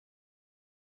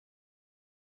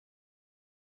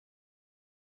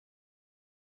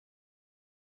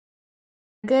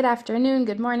Good afternoon,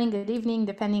 good morning, good evening,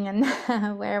 depending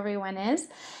on where everyone is.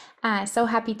 So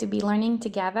happy to be learning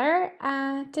together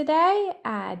today,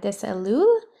 this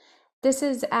Elul. This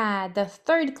is the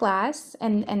third class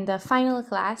and the final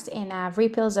class in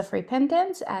Repels of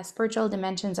Repentance, Spiritual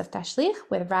Dimensions of Tashlich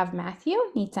with Rav Matthew,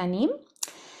 Nitzanim.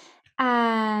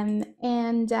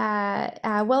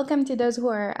 Welcome to those who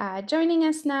are joining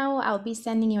us now. I'll be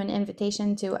sending you an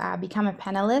invitation to become a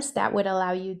panelist. That would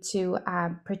allow you to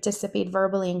participate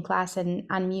verbally in class and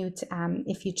unmute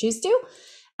if you choose to.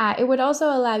 It would also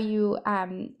allow you,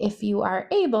 if you are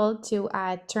able, to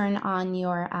turn on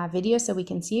your video so we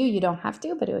can see you. You don't have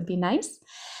to, but it would be nice.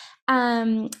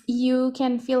 You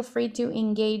can feel free to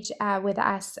engage with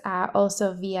us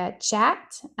also via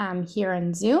chat here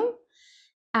on Zoom.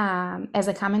 As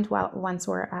a comment once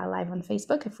we're live on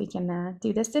Facebook, if we can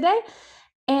do this today.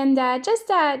 And just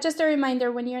a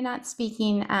reminder, when you're not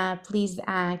speaking, please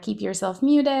keep yourself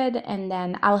muted, and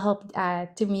then I'll help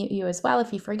to mute you as well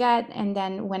if you forget. And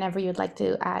then whenever you'd like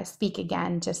to speak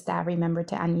again, just evemember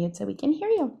to unmute so we can hear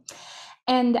you.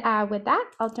 And with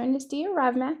that, I'll turn this to you,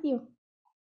 Rav Matthew.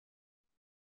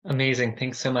 Amazing.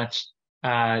 Thanks so much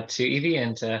to Evie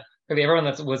and to really everyone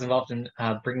that was involved in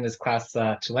bringing this class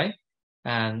to life.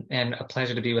 And a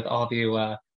pleasure to be with all of you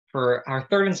for our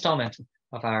third installment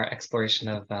of our exploration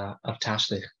of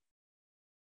Tashlich.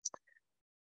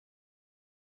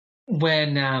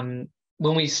 When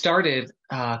we started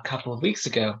a couple of weeks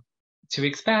ago, 2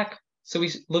 weeks back, so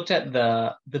we looked at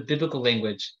the biblical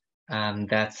language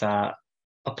that's a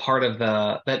part of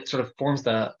that sort of forms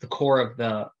the core of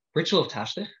the ritual of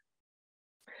Tashlich,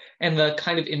 and the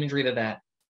kind of imagery that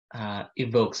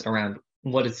evokes around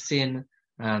what is sin,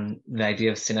 the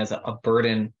idea of sin as a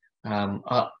burden,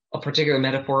 a particular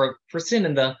metaphor for sin,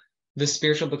 and the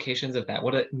spiritual implications of that,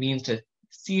 what it means to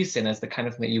see sin as the kind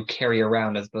of thing that you carry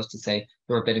around, as opposed to, say,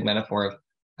 the rabbinic metaphor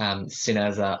of sin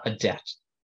as a debt.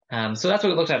 So that's what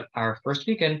we looked at our first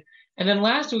week. And then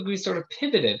last week we sort of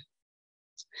pivoted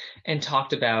and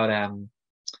talked about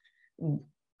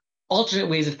alternate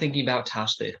ways of thinking about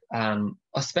Tashlich,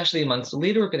 especially amongst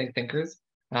later rabbinic thinkers,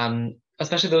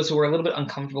 especially those who were a little bit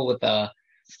uncomfortable with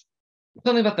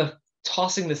something about the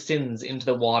tossing the sins into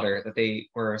the water that they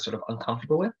were sort of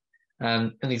uncomfortable with,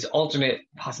 and these alternate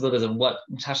possibilities of what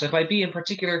Tashlich might be, in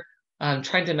particular,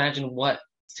 trying to imagine what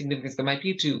significance there might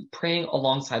be to praying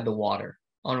alongside the water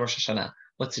on Rosh Hashanah,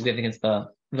 what significance the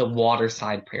water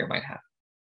side prayer might have.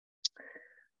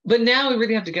 But now we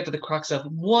really have to get to the crux of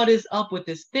what is up with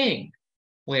this thing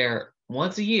where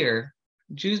once a year,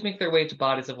 Jews make their way to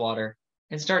bodies of water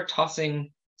and start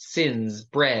tossing sins,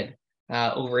 bread,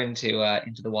 over into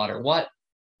the water.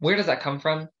 Where does that come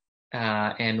from?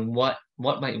 And what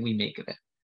might we make of it?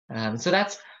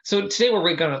 So today we're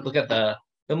really going to look at the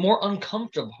more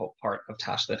uncomfortable part of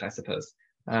Tashlich, I suppose.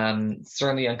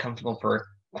 Certainly uncomfortable for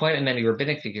quite many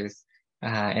rabbinic figures,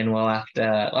 and we'll have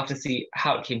to see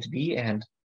how it came to be and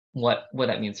what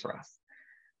that means for us.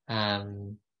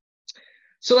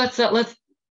 So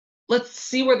let's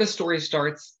see where the story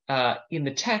starts in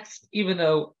the text, even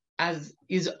though, as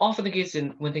is often the case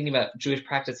when thinking about Jewish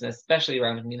practice, and especially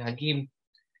around minhagim,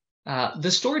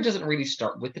 the story doesn't really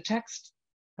start with the text.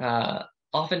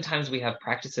 Oftentimes we have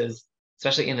practices,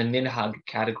 especially in the minhag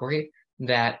category,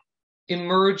 that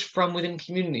emerge from within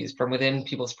communities, from within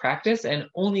people's practice, and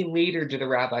only later do the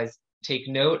rabbis take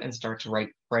note and start to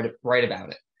write about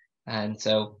it. And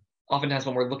so oftentimes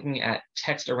when we're looking at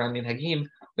text around minhagim,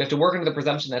 we have to work under the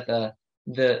presumption that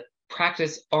the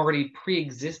practice already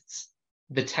pre-exists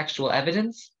the textual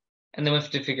evidence, and then we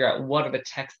have to figure out what are the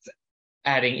texts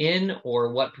adding in,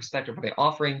 or what perspective are they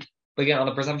offering, but again on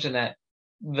the presumption that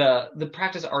the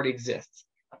practice already exists.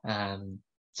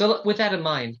 So with that in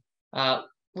mind, we're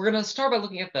going to start by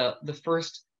looking at the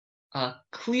first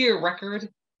clear record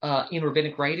in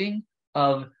rabbinic writing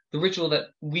of the ritual that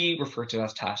we refer to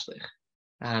as Tashlich.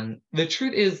 The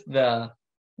truth is, the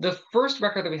first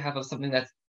record that we have of something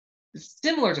that's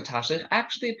similar to Tashlich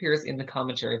actually appears in the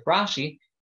commentary of Rashi,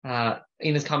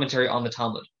 in his commentary on the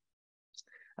Talmud.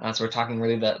 So we're talking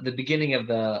really the beginning of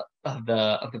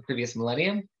the previous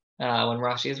millennium, when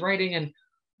Rashi is writing, and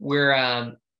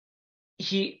where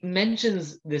he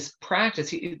mentions this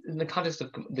practice in the context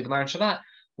of the Gemara and Shabbat,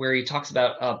 where he talks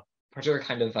about a particular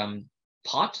kind of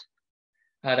pot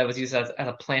that was used as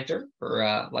a planter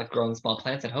for like growing small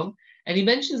plants at home. And he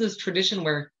mentions this tradition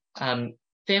where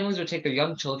families would take their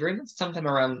young children sometime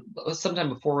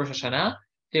before Rosh Hashanah.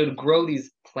 They would grow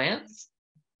these plants,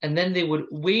 and then they would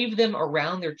wave them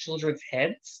around their children's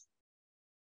heads,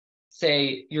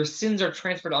 say, your sins are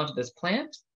transferred onto this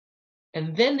plant,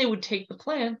 and then they would take the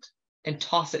plant and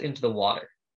toss it into the water.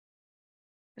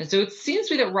 And so it seems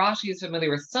to me that Rashi is familiar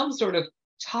with some sort of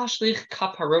Tashlich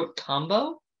Kaparot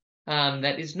combo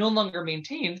that is no longer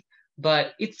maintained,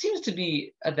 but it seems to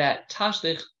be that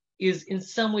Tashlich is in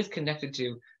some ways connected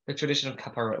to the tradition of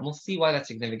Kaparot, and we'll see why that's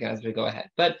significant as we go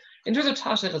ahead. But in terms of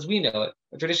Tashlich, as we know it,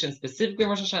 a tradition specifically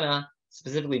Rosh Hashanah,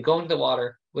 specifically going to the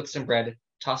water with some bread,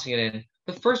 tossing it in.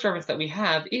 The first reference that we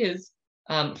have is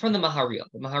from the Maharil.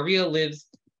 The Maharil lives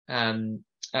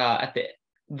at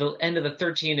the end of the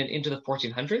 13 and into the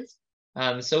 1400s.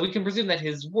 So we can presume that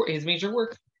his major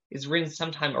work is written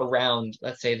sometime around,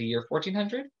 let's say, the year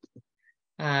 1400.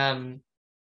 And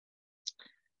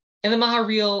the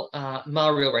Maharil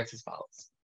writes as follows.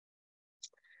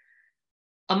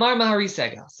 Amar Mahari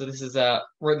Sega. So this is a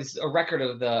record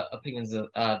of the opinions of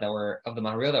the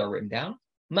Maharil that were written down.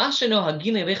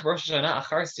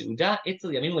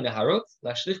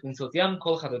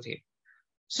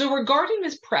 So regarding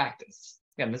this practice,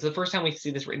 again, this is the first time we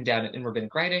see this written down in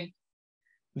rabbinic writing,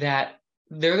 that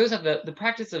those have the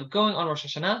practice of going on Rosh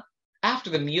Hashanah after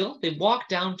the meal. They walk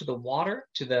down to the water,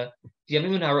 to the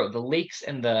Yamim Harot, the lakes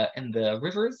and the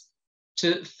rivers,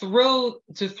 to throw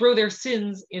their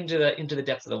sins into the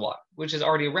depths of the water, which is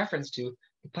already a reference to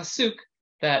the pasuk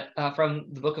that from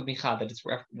the book of Micha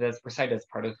that's recited as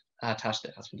part of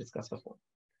Tashlich, as we discussed before.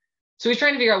 So he's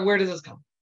trying to figure out, where does this come?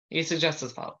 He suggests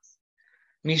as follows: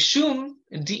 Mishum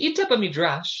di'ita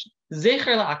b'midrash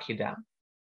zecher la'akida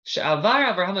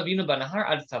she'avar Avraham Avinu banahar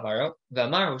ad tzavaro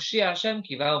v'amar Hoshia Hashem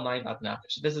kivao mayim ad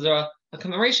nafesh. This is a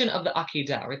commemoration of the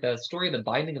Akedah, right? The story of the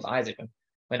binding of Isaac,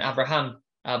 when Avraham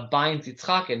binds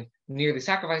Yitzchak and nearly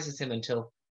sacrifices him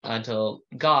until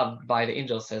God, by the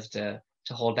angel, says to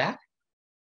hold back.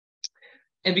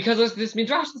 And because there's this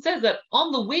midrash that says that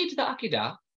on the way to the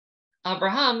Akedah,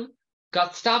 Abraham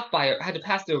got stopped had to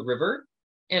pass through a river,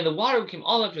 and the water came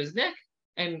all up to his neck,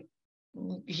 and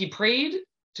he prayed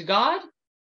to God.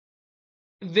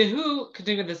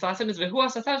 Continuing this last sentence, this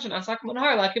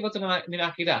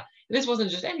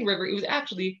wasn't just any river, it was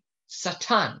actually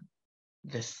Satan,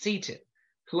 the Satan,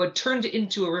 who had turned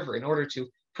into a river in order to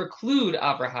preclude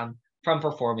Abraham from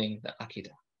performing the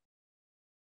Akedah.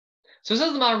 So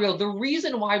says the Maharil, the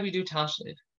reason why we do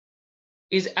Tashlich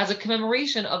is as a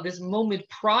commemoration of this moment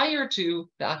prior to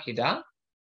the Akedah,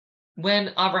 when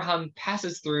Abraham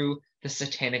passes through the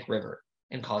satanic river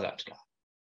and calls out to God.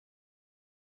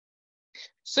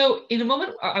 So in a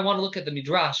moment, I want to look at the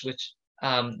Midrash, which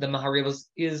the Maharil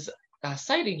is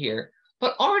citing here.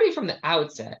 But already from the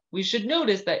outset, we should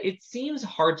notice that it seems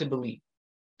hard to believe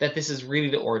that this is really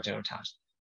the origin of Tashlich.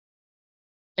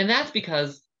 And that's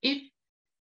because if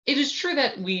it is true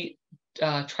that we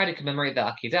try to commemorate the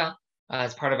Akedah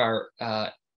as part of our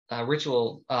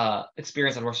ritual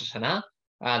experience on Rosh Hashanah,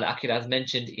 the Akedah is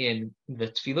mentioned in the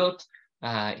Tefillot,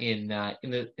 in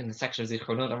the section of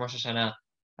Zichronot on Rosh Hashanah.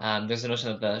 There's a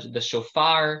notion of the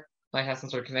shofar might have some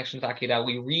sort of connection with Akedah.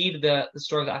 We read the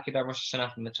story of the Akedah Rosh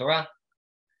Hashanah from the Torah.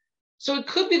 So it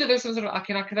could be that there's some sort of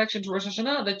Akedah connection to Rosh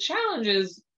Hashanah. The challenge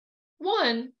is,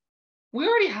 one, we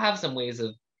already have some ways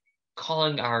of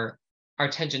calling our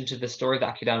attention to the story of the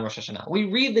Akedah and Rosh Hashanah. We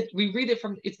read it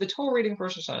from, it's the Torah reading for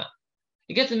Rosh Hashanah.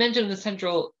 It gets mentioned in the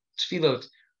central Tefillot.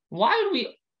 Why would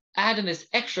we add in this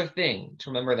extra thing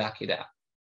to remember the Akedah?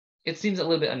 It seems a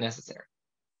little bit unnecessary.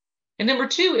 And number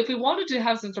two, if we wanted to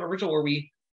have some sort of ritual where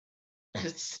we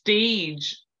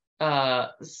stage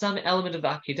some element of the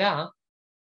Akedah,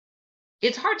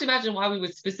 it's hard to imagine why we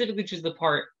would specifically choose the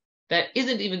part that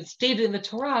isn't even stated in the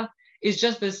Torah, is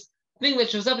just this thing that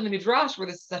shows up in the Midrash where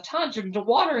the Satan turned into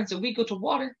water, and so we go to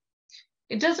water.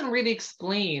 It doesn't really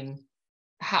explain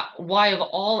why of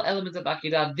all elements of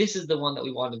Akedah, this is the one that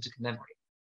we wanted to commemorate.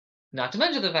 Not to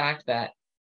mention the fact that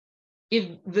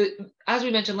as we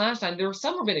mentioned last time, there were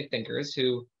some rabbinic thinkers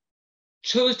who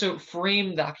chose to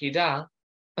frame the Akedah,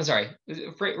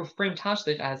 frame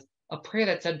Tashlich as a prayer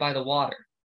that's said by the water.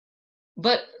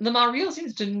 But the Maharil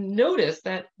seems to notice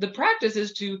that the practice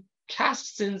is to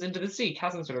cast sins into the sea,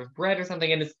 cast some sort of bread or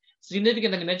something, and it's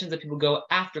significant that he mentions that people go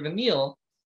after the meal.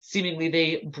 Seemingly,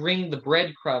 they bring the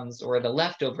breadcrumbs or the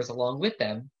leftovers along with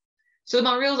them. So the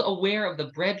Maharil is aware of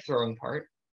the bread throwing part,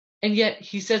 and yet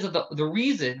he says that the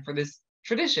reason for this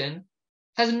tradition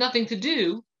has nothing to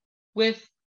do with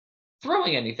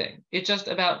throwing anything. It's just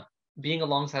about being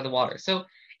alongside the water. So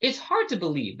it's hard to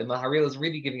believe the Maharil is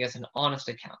really giving us an honest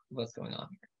account of what's going on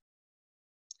here.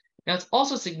 Now, it's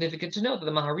also significant to note that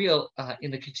the Maharil, in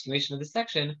the continuation of this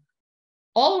section,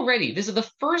 already, this is the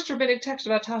first rabbinic text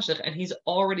about Tashlich, and he's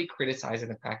already criticizing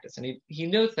the practice. And he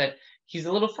notes that he's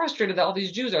a little frustrated that all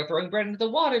these Jews are throwing bread into the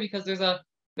water because there's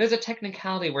a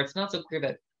technicality where it's not so clear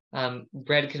that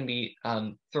bread can be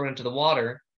thrown into the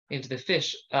water into the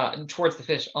fish, towards the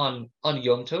fish on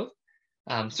Yom Tov,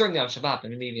 certainly on Shabbat,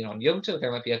 and maybe even on Yom Tov,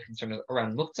 there might be a concern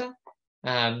around Muktzah.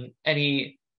 And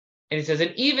he says,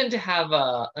 and even to have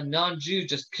a non-Jew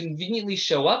just conveniently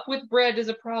show up with bread is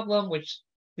a problem, which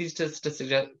leads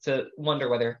to wonder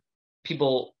whether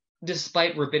people,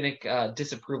 despite rabbinic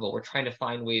disapproval, were trying to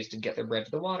find ways to get their bread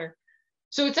to the water.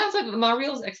 So it sounds like the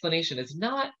Maharil's explanation is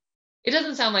not, it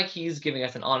doesn't sound like he's giving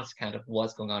us an honest account of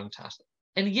what's going on in Tashlich.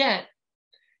 And yet,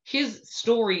 his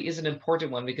story is an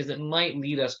important one because it might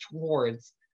lead us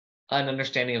towards an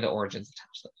understanding of the origins of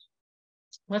Tashlich.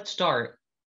 Let's start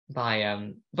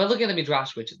by looking at the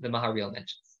Midrash, which the Maharil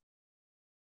mentions.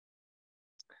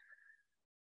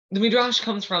 The Midrash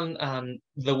comes from the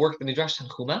Midrash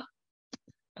Tanchuma,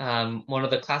 one of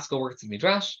the classical works of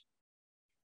Midrash,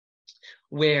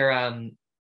 where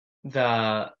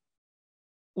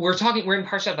we're in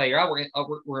Parshat Vayera.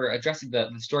 We're addressing the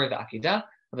story of the Akedah,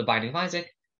 of the binding of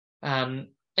Isaac, and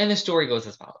the story goes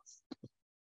as follows.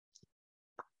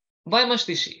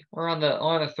 We're on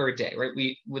the third day, right?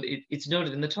 It's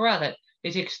noted in the Torah that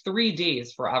it takes 3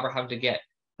 days for Abraham to get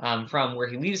from where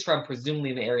he leaves from,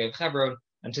 presumably in the area of Hebron,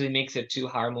 until he makes it to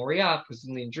Har Moriah,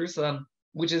 presumably in Jerusalem,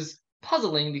 which is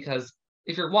puzzling because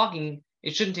if you're walking,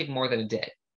 it shouldn't take more than a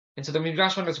day. And so the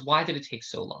Midrash wonders, why did it take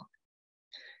so long?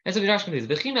 And so the Midrash continues,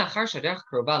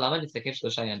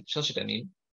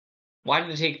 why did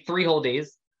it take 3 whole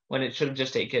days when it should have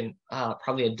just taken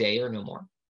probably a day or no more?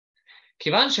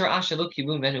 So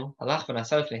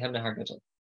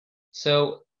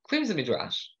claims the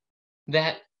Midrash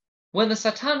that when the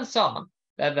Satan saw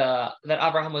that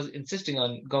Abraham was insisting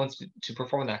on going to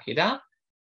perform the Akedah,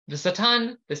 the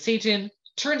Satan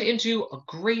turned into a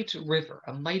great river,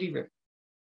 a mighty river.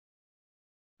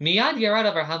 Miyad yarad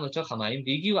Abraham l'toch hamayim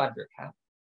v'higiu ad birkav.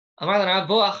 Amar l'Rav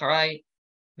bo acharai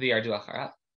v'yardu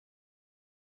acharav.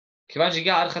 Kivan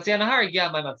shegi'a ad chatzi hanahar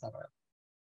higi'a mayim ad tzavarav.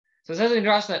 So it says in the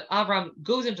Midrash that Abraham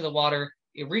goes into the water,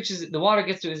 the water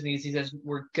gets to his knees, he says,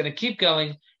 we're going to keep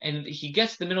going, and he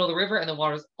gets to the middle of the river, and the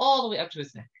water's all the way up to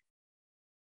his neck.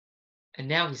 And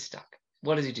now he's stuck.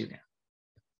 What does he do now?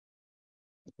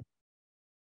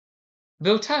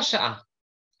 V'ota sha'a,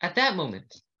 at that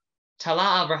moment,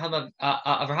 Tala Avraham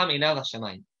einav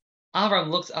l'shamayim. Avraham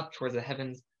looks up towards the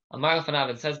heavens, Amar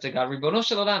l'fanav, and says to God, Ribono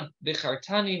shel olam,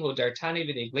 b'chartani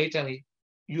hodartani v'negleitali.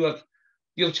 You have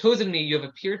chosen me, you have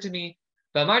appeared to me.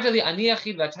 You,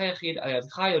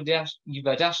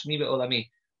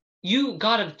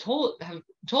 God, have told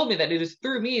me that it is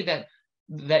through me that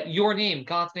your name,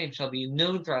 God's name, shall be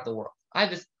known throughout the world. I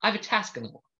have a task in the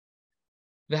world.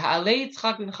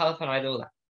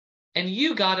 And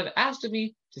you, God, have asked of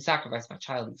me to sacrifice my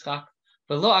child Yitzchak,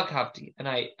 and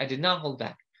I did not hold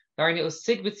back. And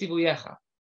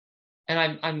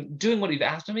I'm doing what you've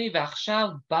asked of me.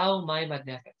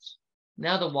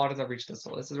 Now the waters have reached the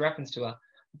soul. This is a reference to a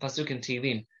pasuk in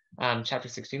Tehillim, chapter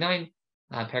 69,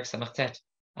 Perek Samachet.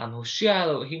 Hoshia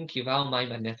Elohim kival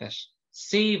mayim ad nefesh.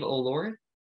 Save, O Lord,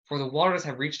 for the waters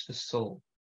have reached the soul.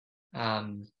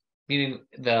 Meaning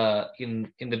in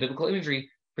the biblical imagery,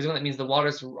 presumably that means the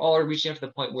waters are all reaching up to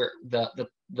the point where the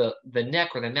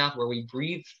neck or the mouth where we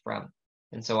breathe from,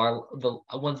 and so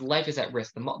one's life is at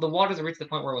risk. The waters have reached the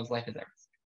point where one's life is at risk.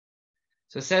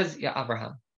 So it says, Ya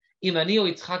Abraham, Imani o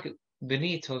Yitzchak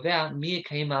b'ni tovea mi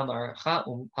yekayim ma'amaracha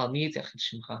al mi yitzchak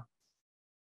shimcha.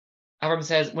 Abraham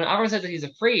says, when Abraham says that he's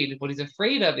afraid, what he's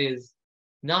afraid of is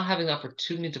not having the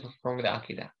opportunity to perform the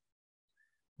Akedah.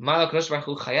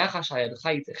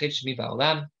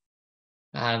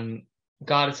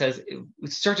 God says,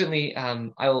 certainly,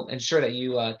 I will ensure that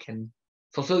you can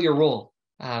fulfill your role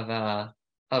of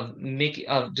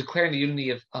declaring the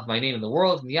unity of my name in the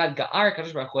world.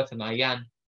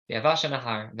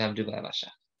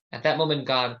 At that moment,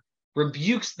 God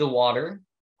rebukes the water,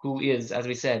 who is, as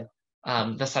we said,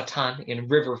 the Satan in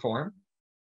river form,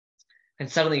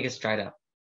 and suddenly it gets dried up,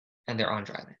 and they're on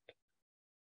dry land.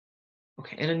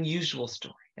 Okay, an unusual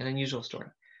story.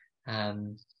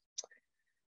 And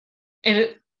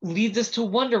it leads us to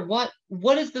wonder, what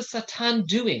is the Satan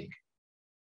doing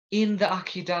in the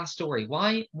Akedah story?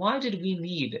 Why did we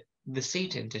need the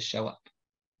Satan to show up?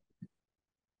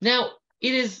 Now,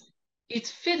 it's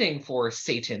fitting for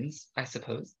Satans, I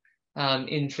suppose,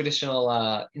 in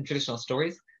traditional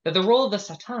stories, that the role of the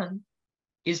Satan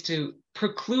is to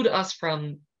preclude us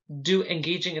from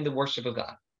engaging in the worship of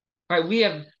God. Right? We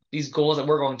have these goals that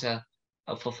we're going to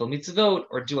fulfill mitzvot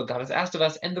or do what God has asked of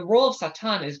us, and the role of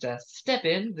Satan is to step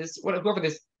in, whoever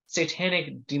this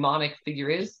satanic, demonic figure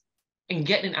is, and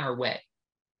get in our way.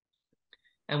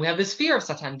 And we have this fear of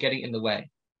Satan getting in the way.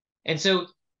 And so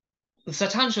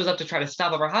Satan shows up to try to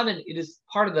stop Abraham, and it is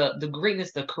part of the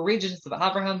greatness, the courageousness of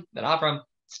Abraham, that Abraham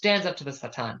stands up to the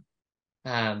Satan,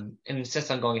 and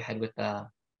insists on going ahead with the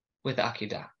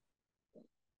Akedah.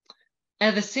 And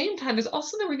at the same time, there's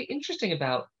also something really interesting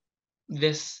about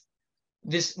this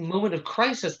moment of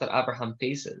crisis that Abraham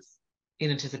faces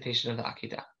in anticipation of the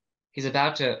Akedah. He's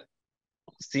about to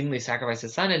seemingly sacrifice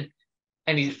his son,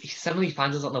 and he suddenly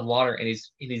finds us on the water, and he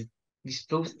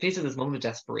faces this moment of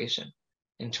desperation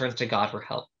and turns to God for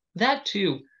help. That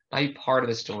too might be part of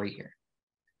the story here.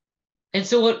 And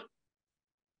so what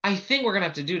I think we're going to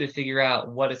have to do to figure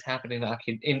out what is happening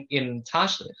in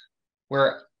Tashlich,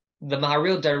 where the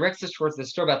Maharil directs us towards the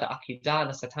story about the Akedah and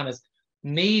the Satan, is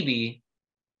maybe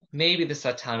the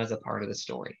Satan is a part of the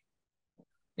story.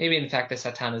 Maybe, in fact, the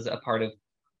Satan is a part of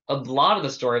a lot of the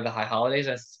story of the High Holidays,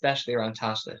 especially around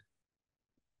Tashlich.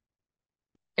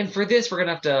 And for this, we're going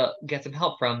to have to get some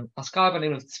help from a scholar by the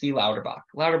name of Tzvi Lauterbach.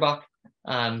 Lauterbach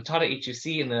taught at HUC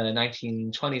in the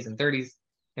 1920s and 30s,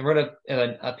 and wrote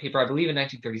a paper, I believe, in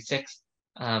 1936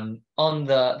 on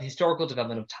the historical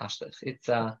development of Tashlich. It's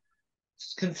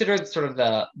considered sort of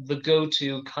the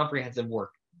go-to comprehensive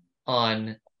work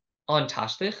on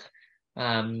Tashlich.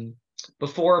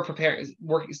 Before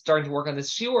starting to work on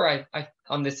this shiur,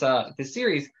 on this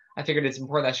series, I figured it's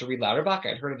important that I should read Lauterbach.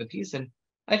 I'd heard of the piece, and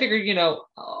I figured,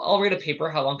 I'll read a paper.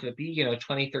 How long could it be?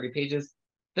 20, 30 pages.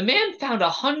 The man found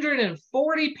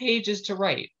 140 pages to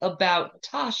write about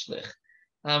Tashlich.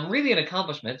 Really an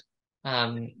accomplishment.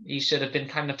 He should have been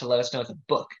kind enough to let us know it's a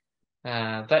book.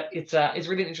 But it's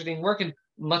really an interesting work, and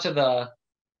much of the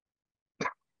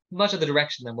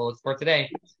direction that we'll explore today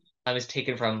is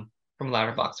taken from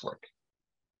Lauterbach's work.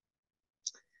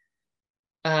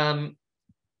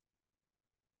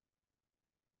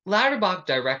 Lauterbach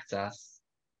directs us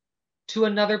to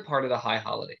another part of the High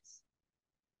Holidays.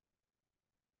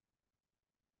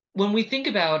 When we think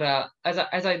about, as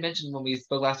I mentioned when we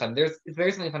spoke last time, there's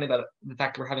something funny about the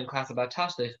fact that we're having class about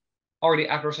Tashlich already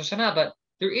after Rosh Hashanah, but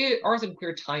there are some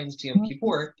clear times to Yom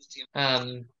Kippur,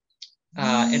 and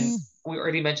we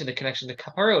already mentioned the connection to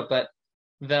Kaparot, but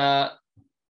the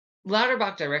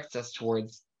Lauterbach directs us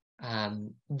towards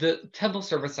the temple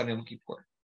service on Yom Kippur,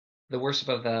 the worship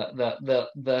of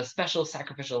the special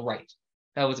sacrificial rite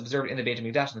that was observed in the Beit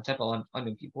HaMikdash, in the temple on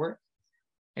Yom Kippur,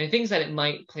 and he thinks that it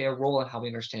might play a role in how we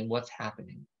understand what's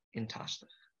happening in Tashlich.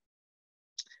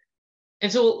 And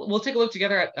so we'll take a look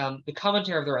together at the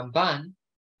commentary of the Ramban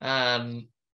on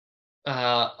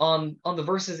the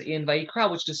verses in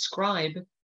Vayikra, which describe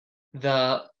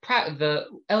the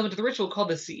element of the ritual called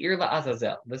the Seir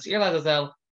LaAzazel. The Seir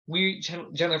LaAzazel we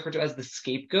generally refer to as the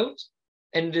scapegoat,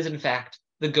 and it is in fact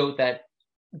the goat that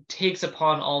takes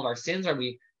upon all of our sins.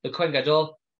 The Kohen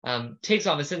Gadol takes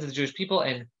on the sins of the Jewish people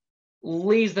and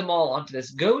lays them all onto this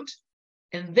goat,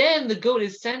 and then the goat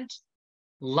is sent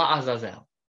LaAzazel.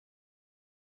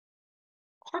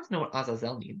 Hard to know what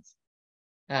Azazel means.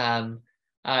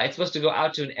 It's supposed to go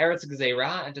out to an Eretz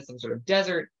Gzeira, into some sort of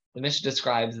desert. The Mishnah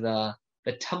describes the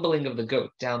tumbling of the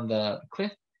goat down the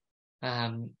cliff.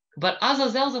 But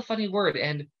Azazel is a funny word,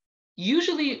 and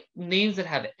usually names that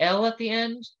have El at the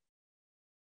end,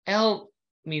 El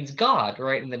means God,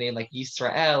 right? In the name like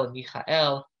Yisrael and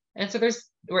Michael. And so there's,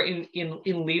 in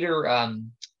later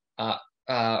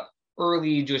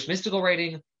early Jewish mystical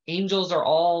writing, angels are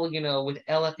all, with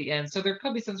El at the end. So there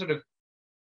could be some sort of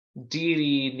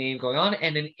deity name going on,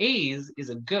 and an A's is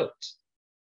a goat.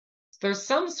 So there's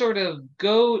some sort of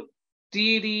goat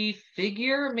deity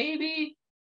figure, maybe?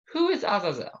 Who is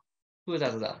Azazel?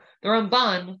 The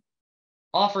Ramban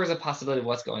offers a possibility of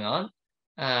what's going on,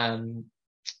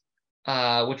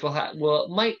 which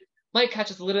might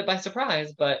catch us a little bit by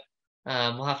surprise, but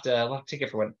we'll have to take it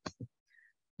for what it is.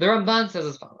 The Ramban says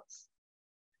as follows: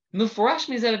 Mufurash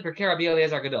mizeh Pirkei Rabbi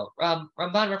Eliezer Gadol.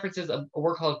 Ramban references a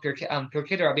work called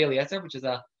Pirkei Rabbi Eliezer, which is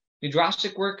a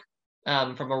midrashic work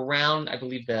from around, I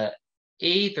believe, the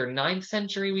 8th or 9th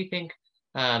century, we think.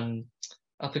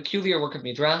 A peculiar work of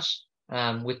midrash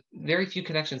with very few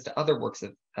connections to other works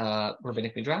of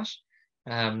rabbinic midrash,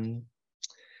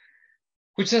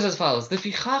 which says as follows: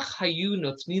 Lefichach hayu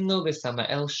notnin lo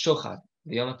v'Samael shochad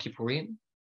v'yom Kippurim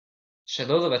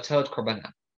shelo levatel et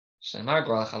korbanah shemar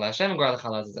gorach ala Hashem gorach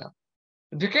ala Azazel.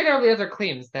 The Pirkei Rabbi Eliezer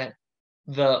claims that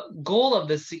the goal of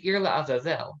the Seir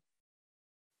LaAzazel,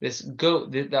 this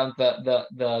goat, the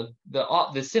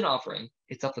sin offering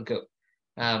itself, the goat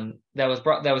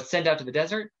that was sent out to the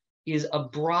desert, is a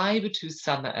bribe to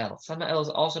Samael. Samael is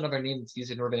also another name that's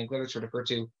used in rabbinic literature to refer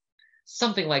to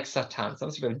something like Satan, some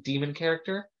sort of demon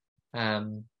character.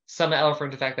 Samael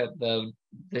referring to the fact that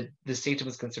the Satan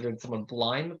was considered someone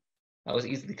blind that was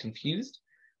easily confused.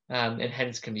 and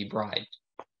hence can be bribed.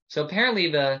 So apparently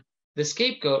the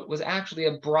scapegoat was actually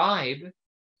a bribe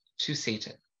to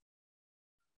Satan.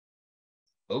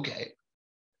 Okay.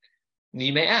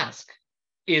 You may ask,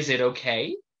 is it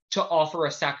okay to offer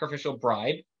a sacrificial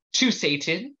bribe to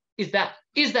Satan? Is that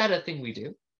a thing we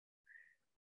do?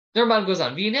 The Rabbi goes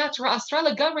on. It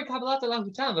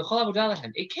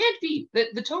can't be.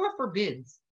 The Torah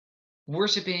forbids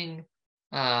worshiping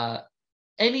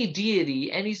any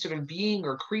deity, any sort of being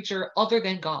or creature other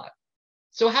than God.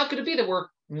 So how could it be that we're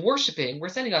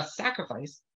sending a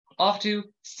sacrifice off to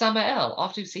Samael,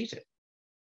 off to Satan?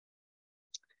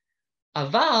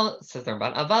 Aval, says the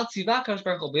Ramban, Aval tziva kadosh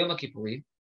baruch hu b'yom ha'kippurim,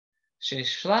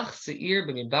 shenishloach seir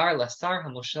b'midbar lasar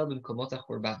hamoshel b'mkomot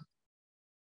ha'churban.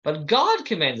 But God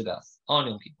commanded us on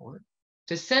Yom Kippur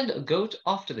to send a goat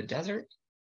off to the desert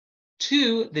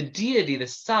to the deity, the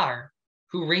Sar,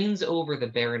 who reigns over the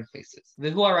barren places, the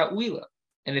Huara Uila.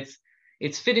 And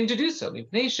it's fitting to do so,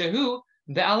 Mipnei Shehu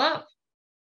Be'alav.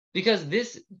 Because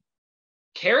this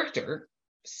character,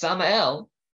 Samael,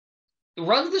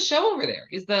 runs the show over there,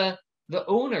 is the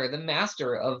owner, the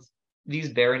master of these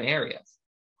barren areas.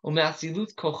 And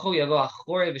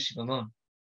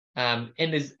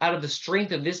is out of the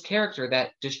strength of this character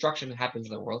that destruction happens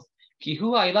in the world.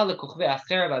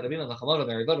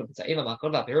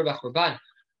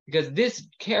 Because this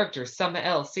character,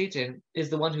 Samael, Satan, is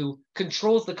the one who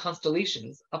controls the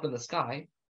constellations up in the sky,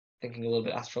 thinking a little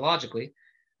bit astrologically,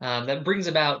 that brings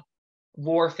about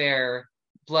warfare,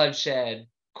 bloodshed,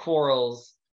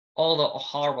 quarrels, all the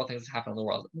horrible things that happen in the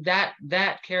world. That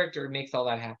character makes all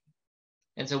that happen.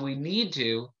 And so we need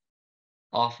to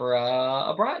offer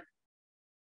a bribe.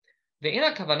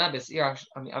 After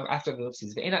the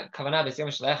ellipses,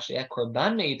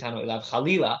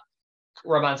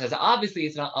 Ramban says, obviously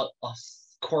it's not a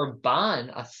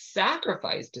korban, a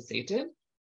sacrifice to Satan.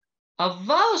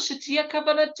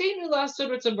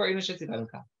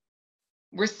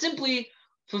 We're simply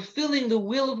fulfilling the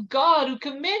will of God who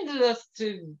commanded us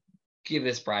to give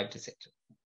this bribe to Satan.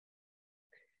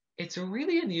 It's a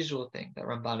really unusual thing that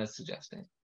Ramban is suggesting.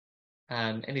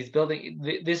 And he's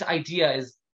building, this idea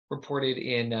is reported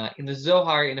in the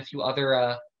Zohar, in a few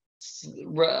other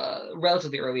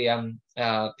relatively early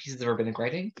pieces of rabbinic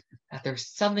writing, that there's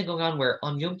something going on where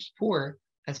on Yom Kippur,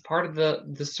 as part of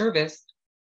the service,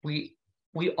 we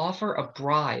offer a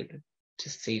bribe to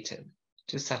Satan,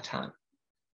 to Satan,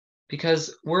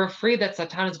 because we're afraid that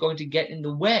Satan is going to get in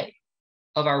the way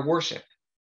of our worship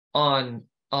on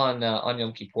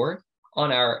Yom Kippur.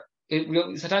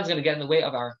 Satan's going to get in the way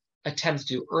of our attempts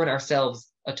to earn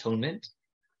ourselves atonement,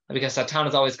 because Satan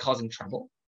is always causing trouble.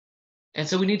 And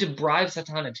so we need to bribe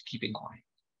Satan into keeping quiet.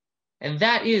 And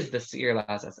that is the Seir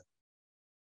La'azazel.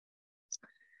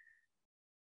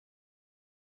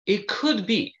 It could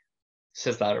be,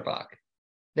 says Lauterbach,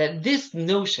 that this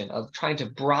notion of trying to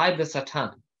bribe the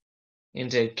Satan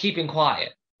into keeping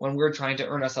quiet when we're trying to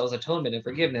earn ourselves atonement and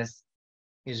forgiveness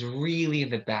is really in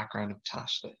the background of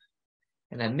Tashlich.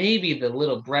 And that maybe the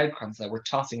little breadcrumbs that we're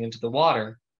tossing into the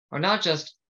water are not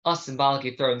just us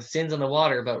symbolically throwing sins on the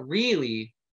water, but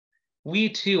really, we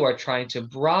too are trying to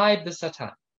bribe the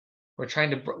Satan. We're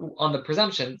trying to, on the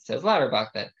presumption, says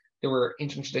Lauterbach, that there were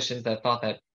ancient traditions that thought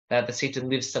that the Satan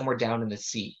lives somewhere down in the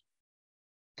sea,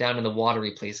 down in the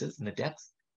watery places, in the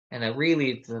depths, and that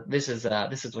really this is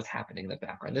what's happening in the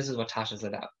background. This is what Tasha is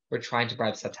about. We're trying to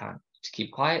bribe Satan to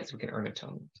keep quiet so we can earn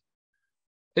atonement.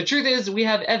 The truth is, we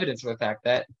have evidence for the fact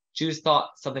that Jews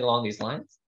thought something along these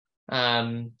lines.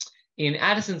 In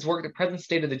Addison's work, The Present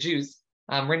State of the Jews,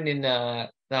 written in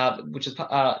which came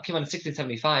out in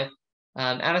 1675,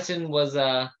 Addison was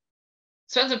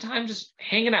spent some time just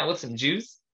hanging out with some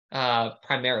Jews,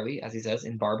 primarily, as he says,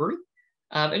 in Barbary,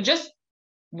 and just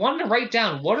wanted to write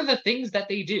down what are the things that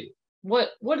they do. What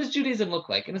does Judaism look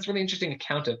like? And it's a really interesting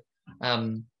account of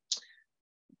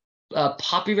a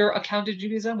popular account of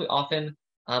Judaism. We often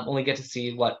only get to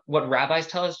see what rabbis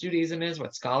tell us Judaism is,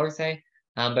 what scholars say.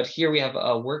 But here we have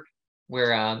a work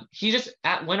where he just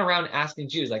went around asking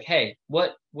Jews, like, hey,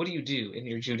 what do you do in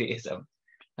your Judaism?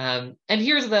 And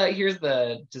here's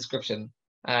the description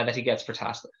that he gets for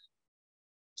Tashlich.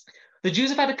 The Jews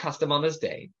have had a custom on this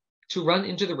day to run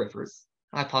into the rivers.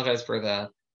 I apologize for the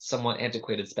somewhat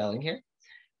antiquated spelling here.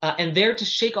 And there to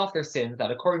shake off their sins,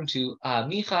 that according to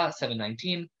Micha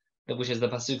 7:19, which is the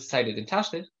pasuk cited in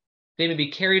Tashlich, they may be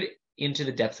carried into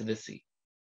the depths of the sea.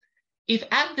 If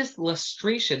at this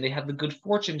lustration they have the good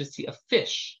fortune to see a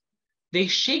fish, they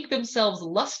shake themselves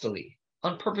lustily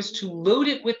on purpose to load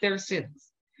it with their sins,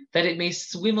 that it may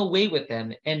swim away with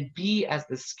them and be as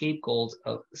the scapegoat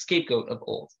of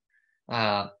old.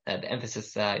 The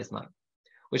emphasis is mine.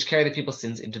 which carry the people's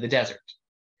sins into the desert.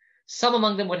 Some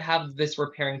among them would have this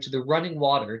repairing to the running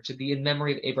water to be in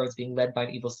memory of Abraham's being led by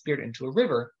an evil spirit into a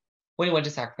river when he went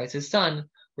to sacrifice his son,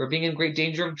 where being in great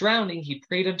danger of drowning, he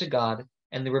prayed unto God,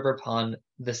 and the river upon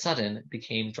the sudden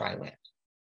became dry land.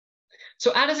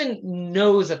 So Addison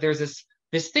knows that there's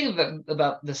this thing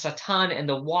about the Satan and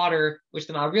the water, which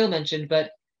the Maharil mentioned,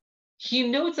 but he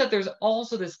notes that there's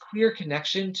also this clear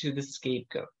connection to the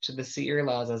scapegoat, to the Seir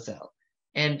La'azazel.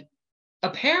 And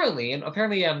apparently,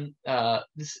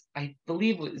 this, I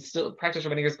believe, is still practiced for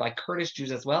many years by Kurdish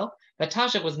Jews as well, that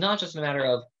Tashlich was not just a matter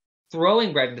of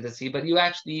throwing bread into the sea, but you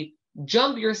actually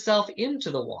jump yourself into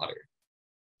the water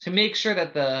to make sure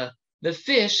that the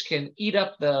fish can eat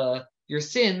up your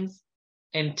sins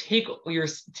and take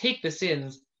the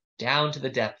sins down to the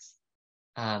depths,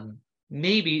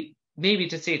 maybe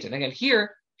to Satan. Again,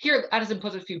 here Addison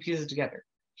puts a few pieces together.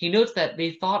 He notes that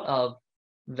they thought of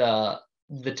the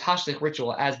Tashlich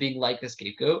ritual as being like the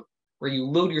scapegoat, where you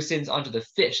load your sins onto the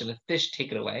fish and the fish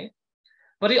take it away.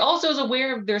 But he also is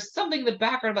aware there's something in the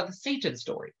background about the Satan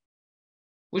story,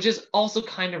 which is also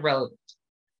kind of relevant.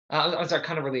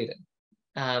 Kind of related.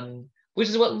 Which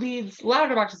is what leads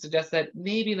Lauterbach to suggest that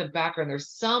maybe in the background there's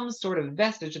some sort of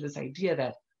vestige of this idea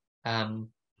that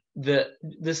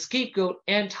the scapegoat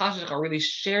and Tashlich are really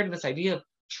shared in this idea of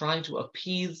trying to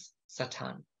appease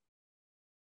Satan,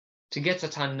 to get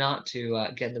Satan not to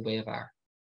get in the way of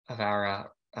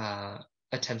our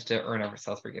attempts to earn our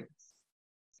self-forgiveness.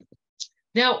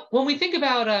 Now, when we think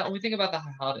about the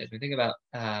holidays, we think about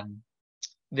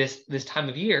this time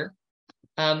of year.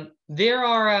 There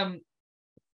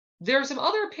are some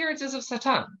other appearances of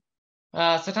Satan.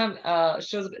 Satan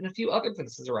shows up in a few other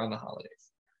places around the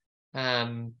holidays.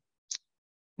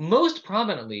 Most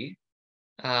prominently,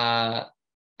 I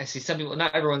see some people.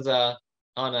 Not everyone's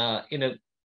not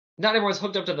everyone's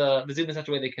hooked up to the Zoom in such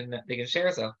a way they can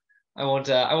share. So I won't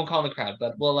call in the crowd.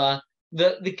 But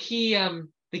the key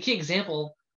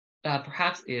example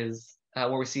perhaps is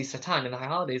where we see Satan in the high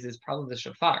holidays is probably the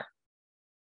shofar.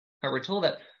 We're told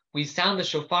that we sound the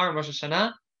shofar in Rosh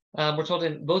Hashanah. We're told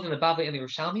both in the Bavli and the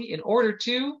Yerushalmi in order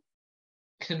to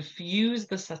confuse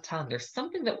the Satan. There's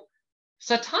something that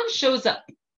Satan shows up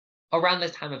around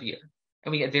this time of year,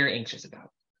 and we get very anxious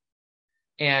about.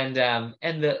 And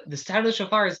the sound of the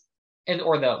shofar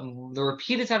or the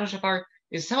repeated sound of the shofar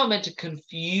is somehow meant to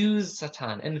confuse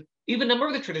Satan. And even a number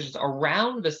of the traditions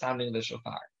around the sounding of the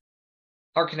shofar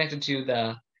are connected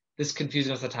to this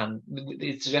confusion of Satan.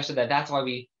 It's suggested that that's why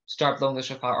we start blowing the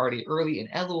shofar already early in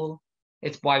Elul.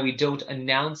 It's why we don't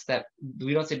announce that,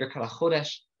 we don't say Birkat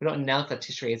HaChodesh, we don't announce that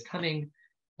Tishrei is coming.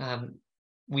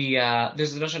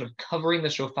 There's a notion of covering the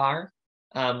shofar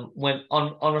when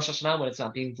on Rosh Hashanah when it's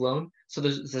not being blown, so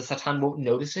the Satan won't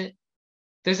notice it.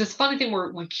 There's this funny thing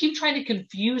where we keep trying to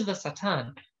confuse the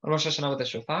Satan on Rosh Hashanah with the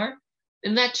shofar,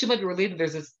 and that too might be related.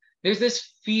 There's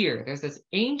this fear, there's this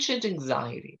ancient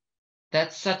anxiety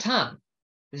that Satan,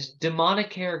 this demonic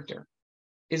character,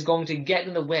 is going to get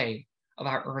in the way of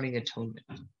our earning atonement.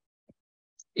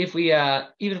 If we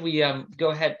go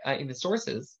ahead in the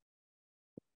sources,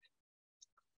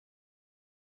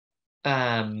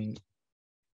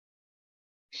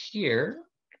 here,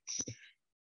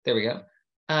 there we go.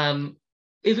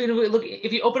 If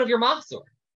you open up your Mahzor,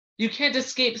 you can't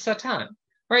escape Satan,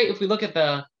 right? If we look at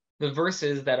the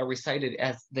verses that are recited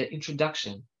as the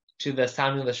introduction to the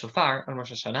sounding of the shofar on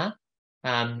Rosh Hashanah,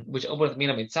 which open with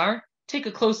Mina Mitzar, take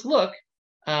a close look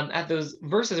at those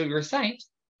verses we recite,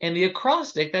 and the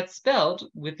acrostic that's spelled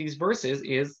with these verses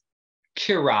is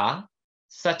Kira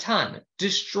Satan,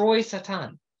 destroy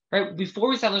Satan. Right? Before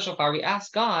we sound the shofar, we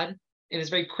ask God in this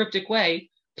very cryptic way,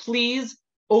 please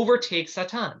overtake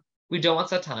Satan. We don't want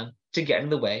Satan to get in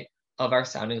the way of our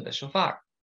sounding of the shofar.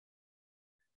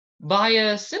 By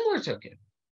a similar token,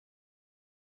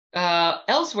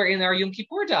 elsewhere in our Yom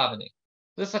Kippur davening,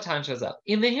 the Satan shows up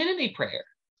in the Hineni prayer,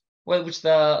 which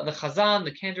the Chazan,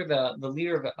 the cantor, the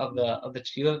leader of the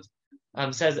Tefillot,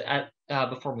 says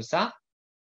before Musaf.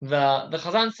 The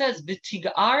Chazan says,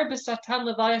 "V'tigar b'Satan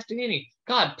levayas."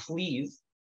 God, please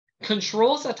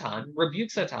control Satan,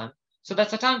 rebuke Satan, so that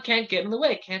Satan can't get in the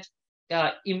way, can't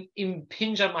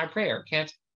impinge on my prayer,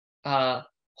 can't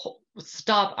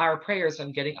stop our prayers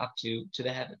from getting up to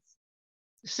the heavens.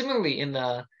 Similarly, in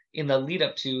the lead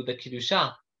up to the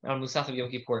Kiddusha on Musaf of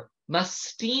Yom Kippur,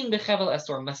 Mastin b'chevel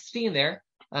esor, Mastin there,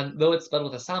 though it's spelled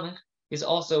with a samech, is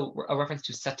also a reference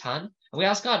to Satan. And we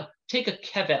ask God, take a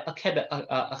chevel,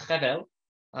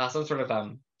 some sort of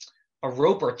a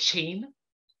rope or chain,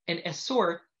 and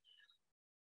esor,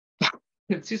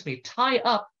 tie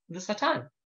up the Satan.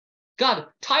 God,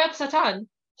 tie up Satan,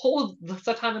 hold the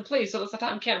Satan in place so the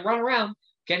Satan can't run around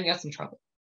getting us in trouble.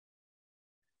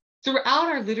 Throughout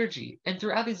our liturgy and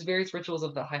throughout these various rituals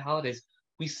of the high holidays,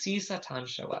 we see Satan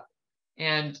show up.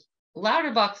 And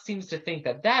Lauterbach seems to think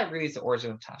that that really is the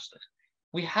origin of Tashlich.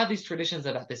 We have these traditions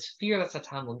about this fear that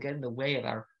Satan will get in the way of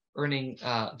our earning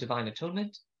divine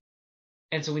atonement.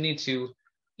 And so we need to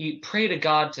pray to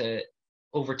God to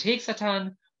overtake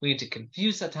Satan. We need to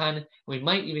confuse Satan. We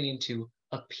might even need to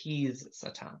appease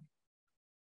Satan.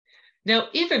 Now,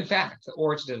 if in fact the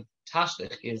origin of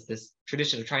Tashlich is this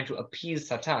tradition of trying to appease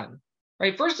Satan,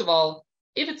 right? First of all,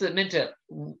 if it's meant to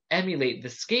emulate the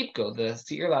scapegoat, the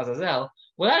Seir Lazazel,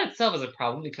 well, that itself is a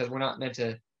problem because we're not meant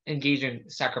to engage in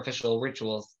sacrificial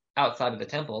rituals outside of the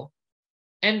temple.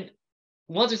 And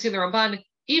once we see the Ramban,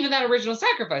 even that original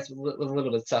sacrifice was a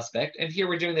little bit suspect. And here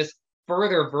we're doing this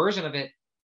further version of it.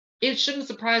 It shouldn't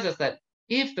surprise us that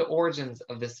if the origins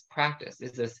of this practice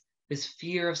is this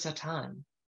fear of Satan,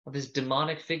 of this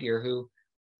demonic figure who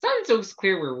it's not so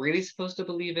clear we're really supposed to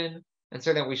believe in, and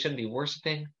certainly that we shouldn't be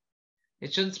worshiping,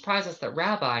 it shouldn't surprise us that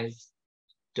rabbis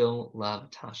don't love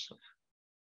Tashlich.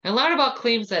 And Lauterbach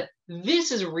claims that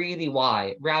this is really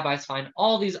why rabbis find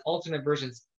all these alternate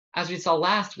versions, as we saw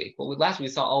last week. Well, last week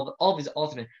we saw all these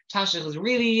alternate. Tashlich is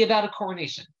really about a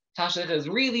coronation. Tashlich is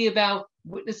really about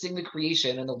witnessing the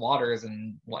creation and the waters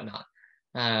and whatnot.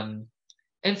 And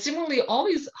similarly, all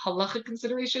these halachic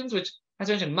considerations, which, as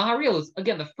I mentioned, Maharil is,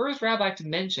 again, the first rabbi to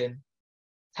mention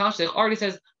Tashlich, already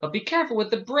says, but be careful with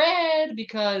the bread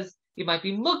because it might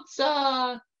be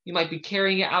muktzah. You might be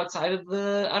carrying it out of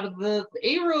the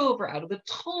Eruv or out of the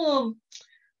Tom.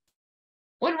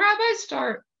 When rabbis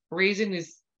start raising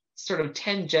these sort of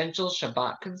tangential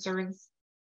Shabbat concerns,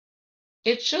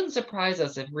 it shouldn't surprise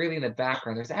us if really in the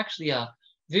background there's actually a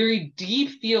very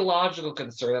deep theological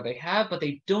concern that they have, but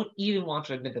they don't even want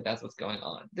to admit that that's what's going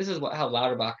on. This is how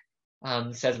Lauterbach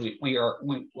says we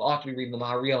ought to be reading the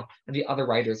Maharil and the other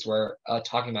writers who are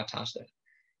talking about Tashlich.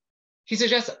 He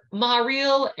suggests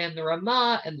Maharil and the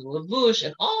Ramah and the Levush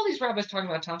and all these rabbis talking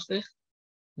about Tashlich,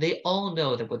 they all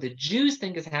know that what the Jews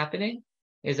think is happening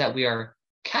is that we are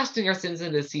casting our sins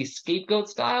into the sea scapegoat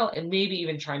style and maybe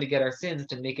even trying to get our sins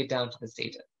to make it down to the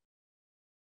Satan.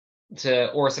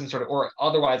 Or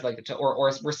otherwise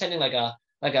we're sending like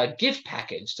a gift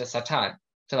package to Satan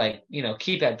to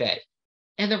keep at bay.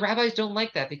 And the rabbis don't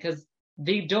like that because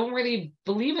they don't really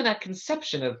believe in that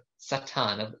conception of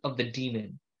Satan, of the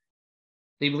demon.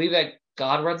 They believe that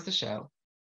God runs the show,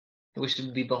 that we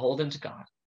should be beholden to God.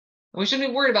 And we shouldn't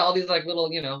be worried about all these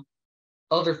little,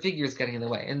 other figures getting in the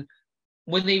way. And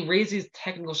when they raise these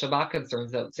technical Shabbat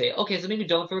concerns that say, okay, so maybe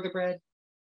don't throw the bread,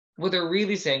 what they're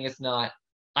really saying is not,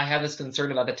 I have this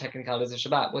concern about the technicalities of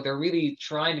Shabbat. What they're really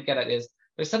trying to get at is,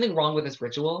 there's something wrong with this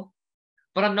ritual,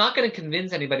 but I'm not going to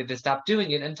convince anybody to stop doing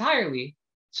it entirely.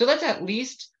 So let's at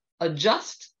least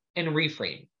adjust and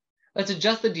reframe. Let's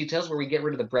adjust the details where we get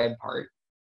rid of the bread part.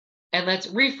 And let's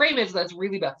reframe it so that's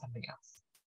really about something else.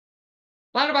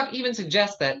 Lauterbach even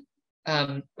suggests that,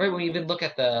 right when we even look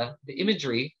at the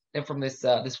imagery and from this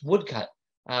woodcut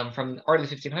from art of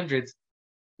the 1500s,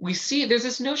 we see there's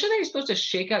this notion that you're supposed to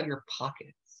shake out your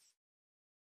pockets.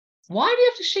 Why do you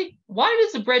have to shake? Why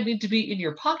does the bread need to be in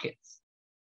your pockets?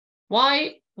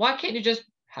 Why can't you just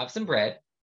have some bread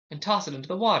and toss it into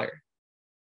the water?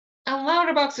 And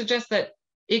Lauterbach suggests that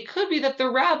it could be that the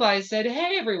rabbis said,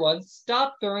 hey, everyone,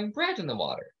 stop throwing bread in the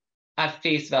water. At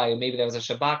face value, maybe that was a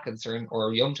Shabbat concern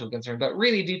or a Yom Tov concern, but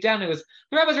really deep down it was,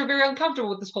 the rabbis were very uncomfortable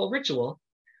with this whole ritual,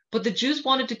 but the Jews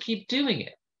wanted to keep doing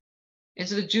it. And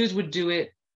so the Jews would do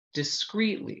it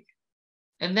discreetly.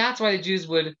 And that's why the Jews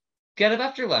would get up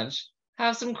after lunch,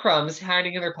 have some crumbs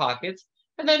hiding in their pockets,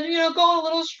 and then, go on a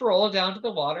little stroll down to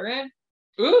the water and,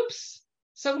 oops,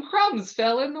 some crumbs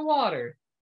fell in the water.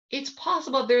 It's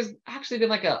possible there's actually been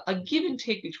like a give and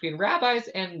take between rabbis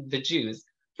and the Jews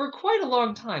for quite a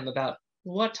long time about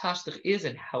what Tashlich is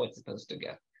and how it's supposed to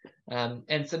go.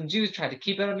 And some Jews tried to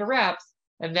keep it under wraps,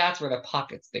 and that's where the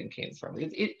pockets thing came from.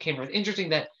 It came from. It's interesting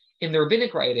that in the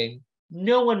rabbinic writing,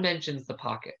 no one mentions the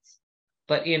pockets,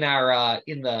 but in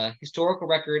the historical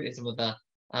record, in some of the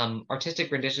artistic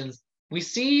renditions, we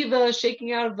see the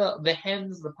shaking out of the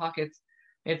hems, the pockets.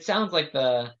 It sounds like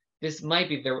this might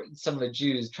be some of the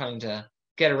Jews trying to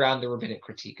get around the rabbinic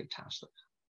critique of Tashlich.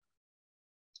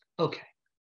 Okay.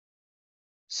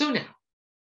 So now,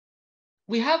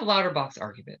 we have Lauterbach's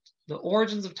argument. The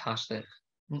origins of Tashlich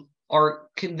are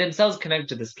themselves connected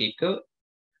to the scapegoat.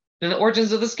 And the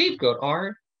origins of the scapegoat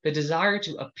are the desire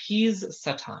to appease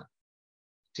Satan,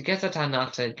 to get Satan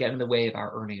not to get in the way of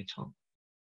our earning atonement.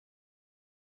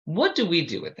 What do we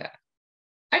do with that?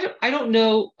 I don't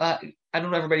know. I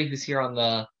don't know everybody who's here on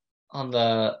the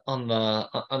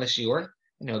shiur.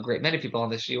 I know a great many people on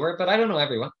this shiur, but I don't know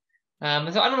everyone. So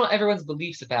I don't know everyone's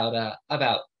beliefs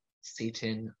about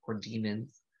Satan or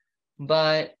demons,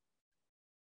 but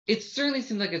it certainly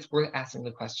seems like it's worth asking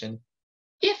the question.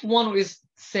 If one was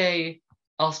say,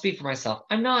 I'll speak for myself.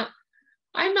 I'm not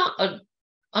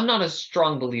a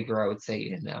strong believer, I would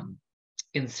say,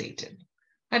 in Satan.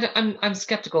 I'm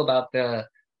skeptical about the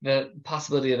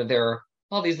possibility that there are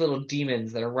all these little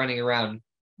demons that are running around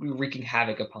wreaking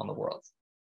havoc upon the world.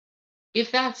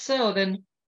 If that's so, then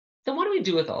what do we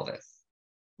do with all this?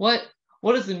 What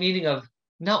is the meaning of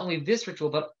not only this ritual,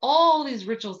 but all these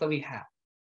rituals that we have?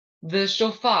 The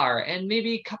shofar, and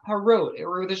maybe kaparot,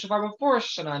 or the shofar before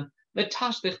Shanan, the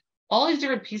tashlich, all these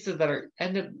different pieces that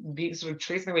end up being sort of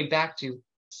tracing their way back to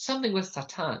something with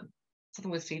Satan,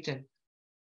 something with Satan.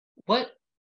 What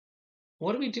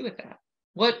do we do with that?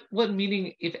 What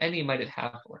meaning, if any, might it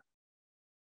have for us?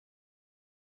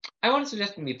 I want to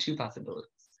suggest maybe two possibilities.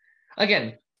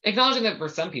 Again, acknowledging that for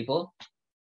some people,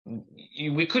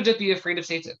 we could just be afraid of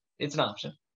Satan. It's an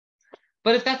option.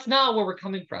 But if that's not where we're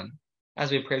coming from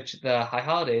as we approach the high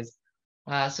holidays,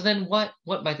 so then what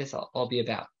might this all be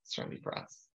about, certainly for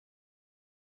us?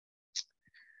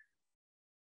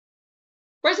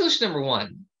 Resolution number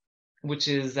one, which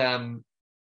is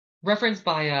referenced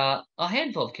by a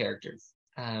handful of characters,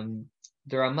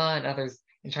 the Ramah and others,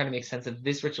 in trying to make sense of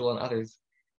this ritual and others,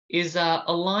 is a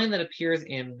line that appears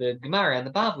in the Gemara and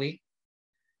the Bavli.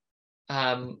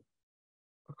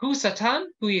 Hu Satan,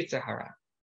 hu Yetzer Hara.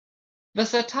 The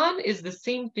Satan is the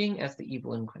same thing as the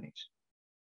evil inclination.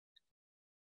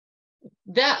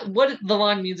 That, what the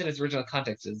line means in its original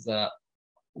context, is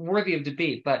worthy of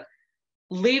debate, but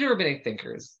later rabbinic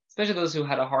thinkers, especially those who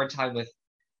had a hard time with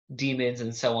demons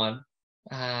and so on,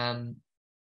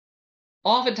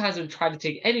 oftentimes would try to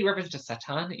take any reference to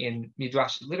Satan in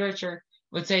Midrashic literature,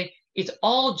 would say it's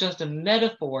all just a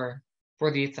metaphor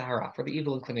for the Yetzer Hara, for the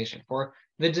evil inclination, for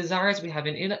the desires we have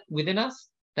within us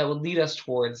that will lead us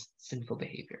towards sinful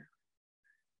behavior.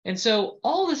 And so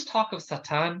all this talk of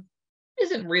Satan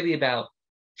isn't really about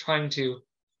trying to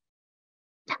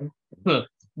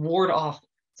ward off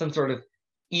some sort of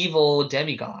evil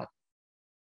demigod.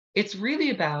 It's really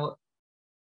about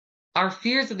our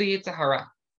fears of the Yetzer Hara,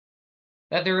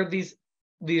 that there are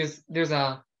there's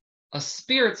a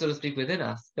spirit, so to speak, within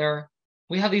us.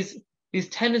 We have these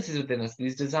tendencies within us,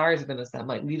 these desires within us that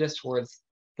might lead us towards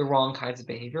the wrong kinds of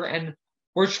behavior, and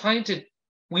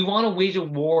we want to wage a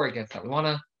war against that. We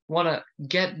want to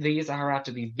get the Yetzer Hara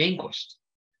to be vanquished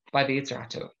by the Yetzer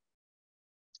Hara,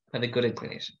 by the good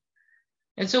inclination.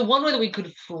 And so one way that we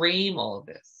could frame all of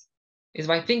this is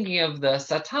by thinking of the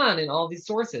Satan in all these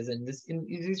sources and in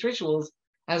these rituals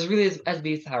as really as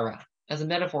the Yetzer Hara, as a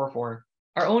metaphor for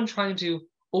our own trying to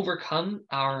overcome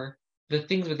the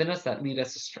things within us that lead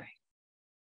us astray.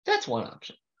 That's one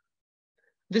option.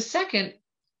 The second,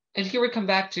 and here we come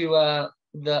back to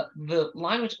the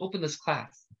line which opened this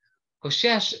class,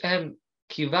 Hoshesh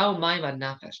kivau mayim ad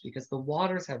nafesh, because the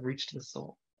waters have reached the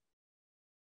soul,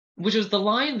 which was the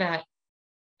line that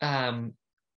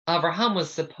Abraham was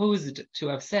supposed to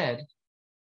have said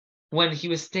when he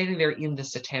was standing there in the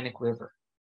Satanic river,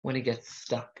 when he gets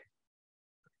stuck.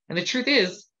 And the truth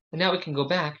is, and now we can go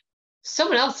back,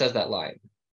 someone else says that line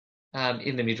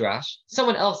in the Midrash.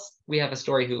 Someone else, we have a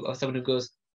story of someone who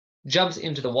jumps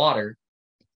into the water,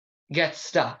 gets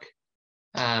stuck,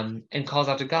 and calls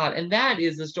out to God. And that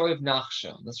is the story of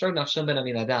Nachshon, the story of Nachshon ben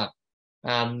Aminadab.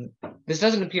 This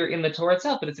doesn't appear in the Torah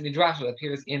itself, but it's a Midrash that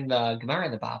appears in the Gemara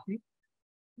and the Bavli,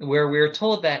 where we're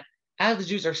told that as the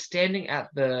Jews are standing at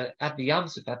the Yam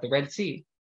Suf, at the Red Sea,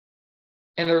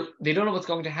 and they don't know what's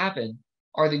going to happen,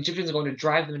 are the Egyptians going to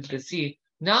drive them into the sea?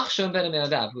 Nachshon ben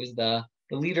Aminadab, who is the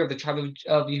leader of the tribe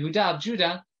of Yehuda, of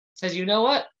Judah, says, you know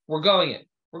what? We're going in.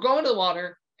 We're going to the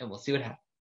water, and we'll see what happens.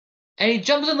 And he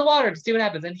jumps in the water to see what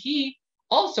happens. And he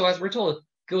also, as we're told,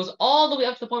 goes all the way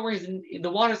up to the point where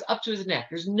the water's up to his neck.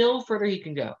 There's no further he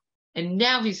can go. And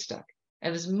now he's stuck.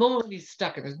 And this moment when he's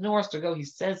stuck and there's nowhere else to go, he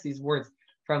says these words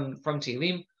from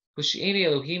Tehillim, Hushi'eni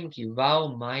Elohim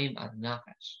kivau mayim ad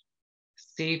nafesh.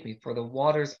 Save me, for the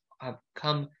waters have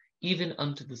come even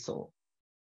unto the soul.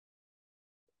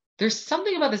 There's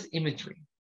something about this imagery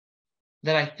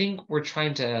that I think we're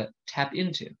trying to tap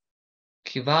into.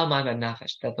 Kivau mayim ad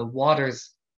nafesh, that the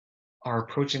waters are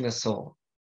approaching the soul,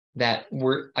 that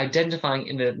we're identifying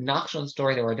in the Nachshon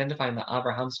story, that we're identifying the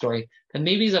Abraham story, that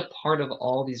maybe is a part of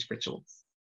all these rituals.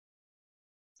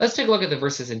 Let's take a look at the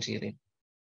verses in Tehillim.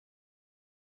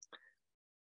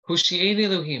 Hushi'eni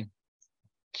Elohim,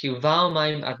 kivau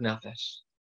mayim ad nafesh,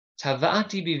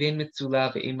 tava'ati bivein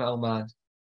metzula ve'im ma'omad,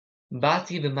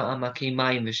 bati b'ma'amakei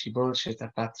mayim v'shibol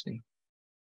shetafatni,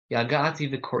 Yagati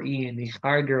v'kor'i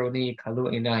nichar geroni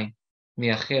kalu einai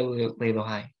miachel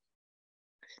le'Elohai.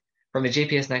 From the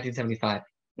JPS 1975.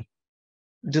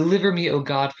 Deliver me, O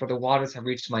God, for the waters have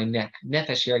reached my neck.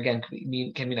 Nefesh here again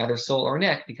can mean either soul or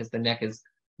neck, because the neck is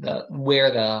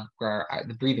where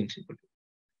the breathing tube would be,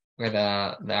 where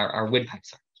our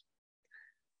windpipes are.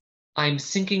 I'm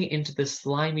sinking into the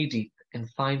slimy deep and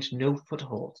find no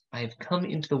foothold. I have come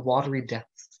into the watery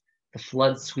depths. The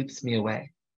flood sweeps me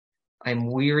away. I am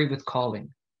weary with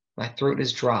calling. My throat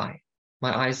is dry.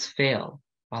 My eyes fail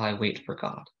while I wait for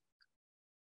God.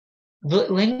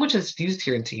 The language that's used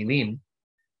here in Tehillim,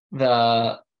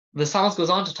 the psalmist goes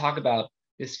on to talk about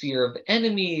this fear of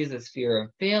enemies, this fear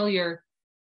of failure.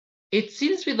 It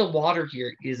seems to be the water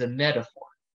here is a metaphor,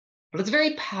 but it's a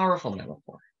very powerful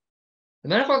metaphor. The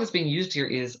metaphor that's being used here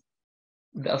is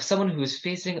of someone who is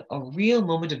facing a real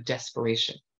moment of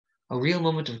desperation, a real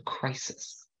moment of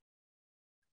crisis,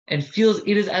 and feels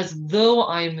it is as though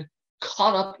I'm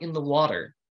caught up in the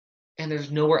water and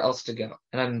there's nowhere else to go,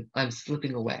 and I'm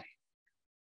slipping away.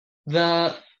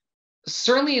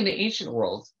 Certainly in the ancient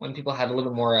world, when people had a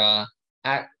little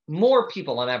bit more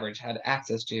people on average had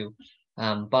access to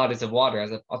bodies of water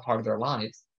as a part of their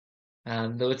lives,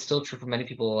 though it's still true for many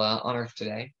people on Earth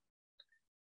today.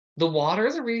 The water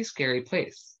is a really scary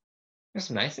place. There's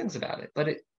some nice things about it, but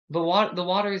the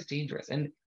water is dangerous. And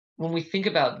when we think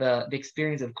about the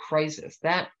experience of crisis,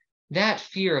 that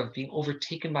fear of being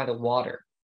overtaken by the water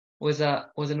was an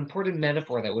important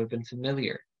metaphor that would have been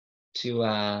familiar to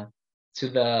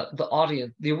the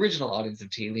audience, the original audience of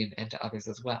Tehillim, and to others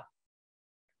as well.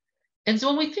 And so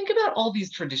when we think about all these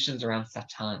traditions around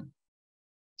Satan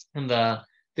and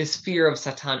this fear of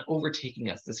Satan overtaking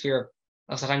us, this fear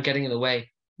of Satan getting in the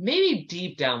way, maybe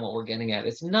deep down what we're getting at,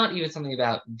 it's not even something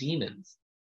about demons.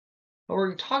 What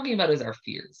we're talking about is our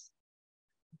fears.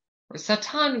 Or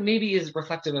Satan maybe is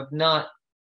reflective of not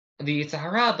the Yetzer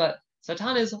Hara, but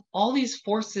Satan is all these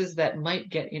forces that might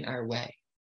get in our way.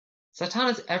 Satan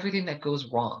is everything that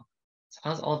goes wrong.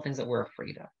 Satan is all the things that we're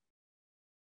afraid of.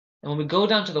 And when we go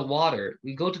down to the water,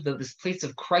 we go to this place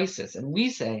of crisis, and we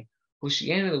say,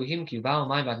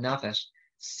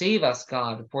 save us,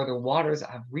 God, for the waters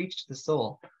have reached the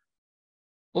soul.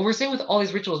 What we're saying with all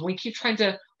these rituals, we're trying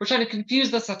to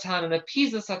confuse the Satan and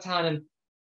appease the Satan, and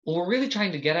what we're really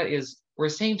trying to get at is we're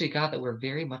saying to God that we're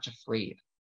very much afraid.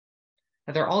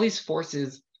 That there are all these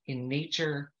forces in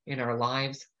nature, in our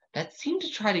lives, that seem to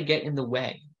try to get in the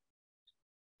way.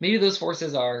 Maybe those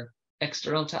forces are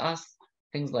external to us,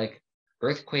 things like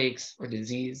earthquakes or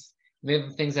disease. Maybe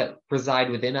things that reside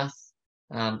within us,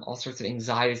 all sorts of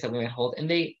anxieties that we might hold, and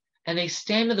they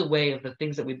stand in the way of the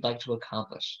things that we'd like to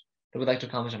accomplish, in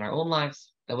our own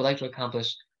lives, that we'd like to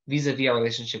accomplish vis-a-vis our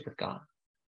relationship with God.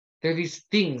 There are these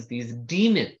things, these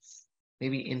demons,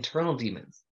 maybe internal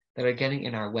demons, that are getting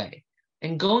in our way.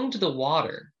 And going to the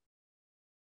water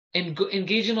and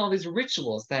engaging in all these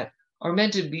rituals that are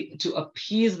meant to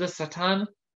appease the Satan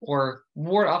or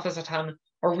ward off the Satan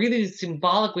are really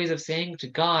symbolic ways of saying to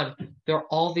God, there are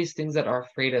all these things that are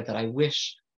afraid of that I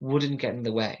wish wouldn't get in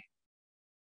the way.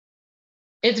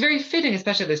 It's very fitting,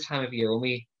 especially at this time of year,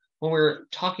 when we're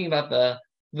talking about the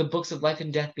books of life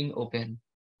and death being open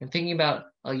and thinking about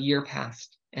a year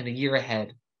past and a year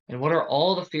ahead, and what are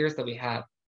all the fears that we have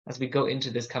as we go into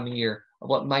this coming year of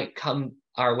what might come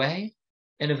our way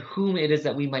and of whom it is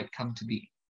that we might come to be.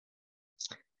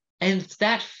 And it's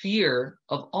that fear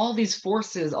of all these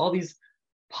forces, all these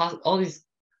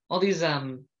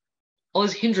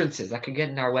hindrances that could get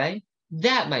in our way,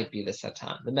 that might be the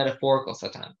Satan, the metaphorical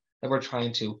Satan that we're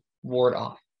trying to ward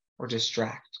off or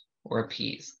distract or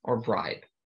appease or bribe.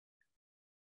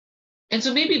 And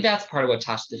so maybe that's part of what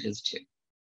Tashlich is too.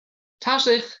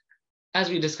 Tashlich, as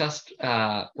we discussed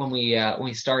when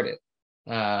we started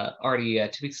already 2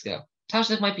 weeks ago,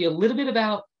 Tashlich might be a little bit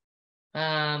about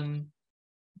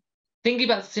thinking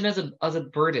about sin as a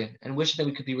burden and wishing that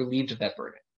we could be relieved of that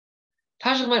burden.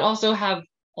 Tashlich might also have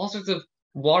all sorts of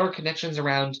water connections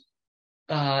around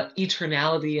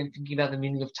eternality and thinking about the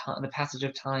meaning of time, the passage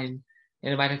of time,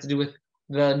 and it might have to do with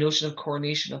the notion of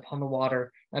coronation upon the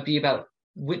water. It might be about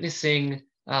witnessing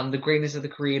the greatness of the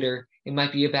Creator. It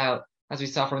might be about, as we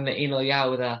saw from the Ein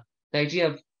Eliyahu, the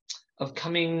idea of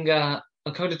coming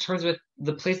to terms with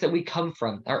the place that we come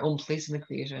from, our own place in the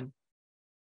creation.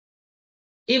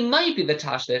 It might be that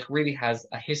Tashlich really has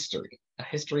a history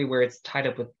where it's tied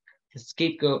up with the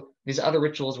scapegoat, these other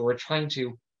rituals where we're trying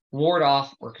to ward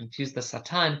off or confuse the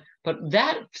Satan. But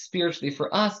that spiritually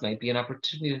for us might be an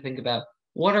opportunity to think about,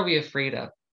 what are we afraid of?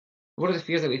 What are the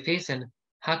fears that we face, and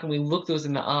how can we look those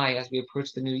in the eye as we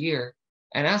approach the new year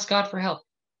and ask God for help?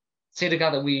 Say to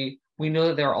God that we we know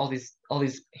that there are all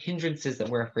these hindrances that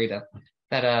we're afraid of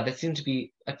that seem to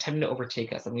be attempting to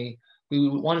overtake us, and we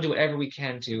want to do whatever we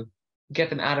can to get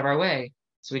them out of our way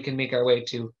so we can make our way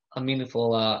to a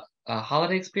meaningful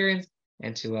holiday experience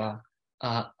and to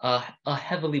a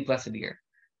heavily blessed year.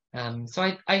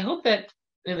 So I hope that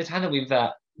in the time that we've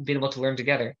been able to learn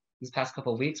together these past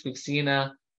couple of weeks, we've seen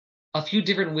a few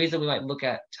different ways that we might look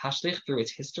at Tashlich through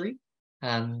its history,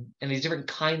 and these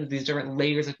different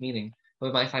layers of meaning that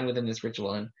we might find within this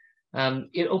ritual. And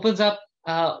it opens up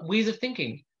ways of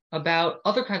thinking about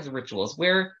other kinds of rituals.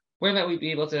 Where might we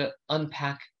be able to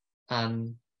unpack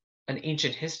an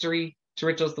ancient history to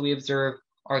rituals that we observe?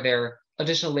 Are there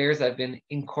additional layers that have been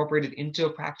incorporated into a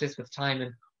practice with time?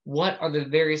 And what are the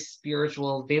various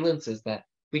spiritual valences that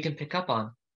we can pick up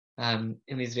on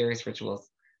in these various rituals?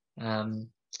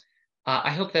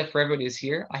 I hope that for everybody who's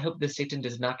here, I hope that Satan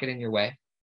does not get in your way,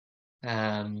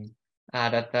 and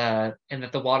that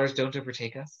the waters don't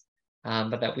overtake us,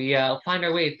 but that we find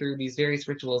our way through these various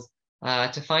rituals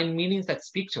to find meanings that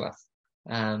speak to us,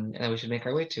 and that we should make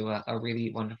our way to a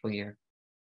really wonderful year.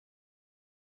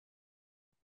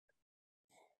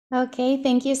 Okay,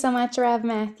 thank you so much, Rav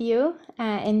Matthew,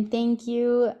 and thank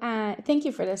you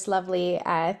for this lovely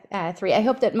three. I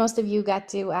hope that most of you got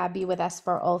to be with us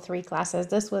for all three classes.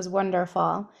 This was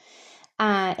wonderful.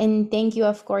 And thank you,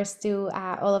 of course, to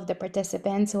all of the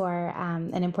participants who are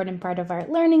an important part of our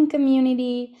learning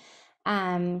community.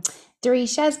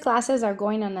 Darisha's classes are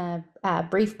going on a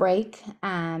brief break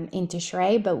in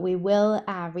Tishrei, but we will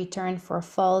return for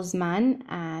Fall Zman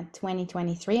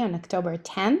 2023 on October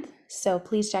 10th. So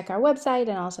please check our website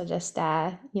and also just,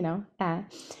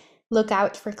 look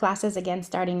out for classes again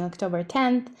starting October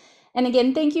 10th. And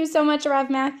again, thank you so much, Rav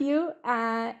Matthew.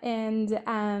 I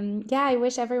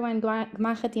wish everyone Gmar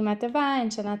Chatima Tova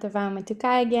and Shana Tova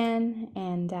Metuka again.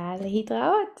 And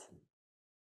lehitraot.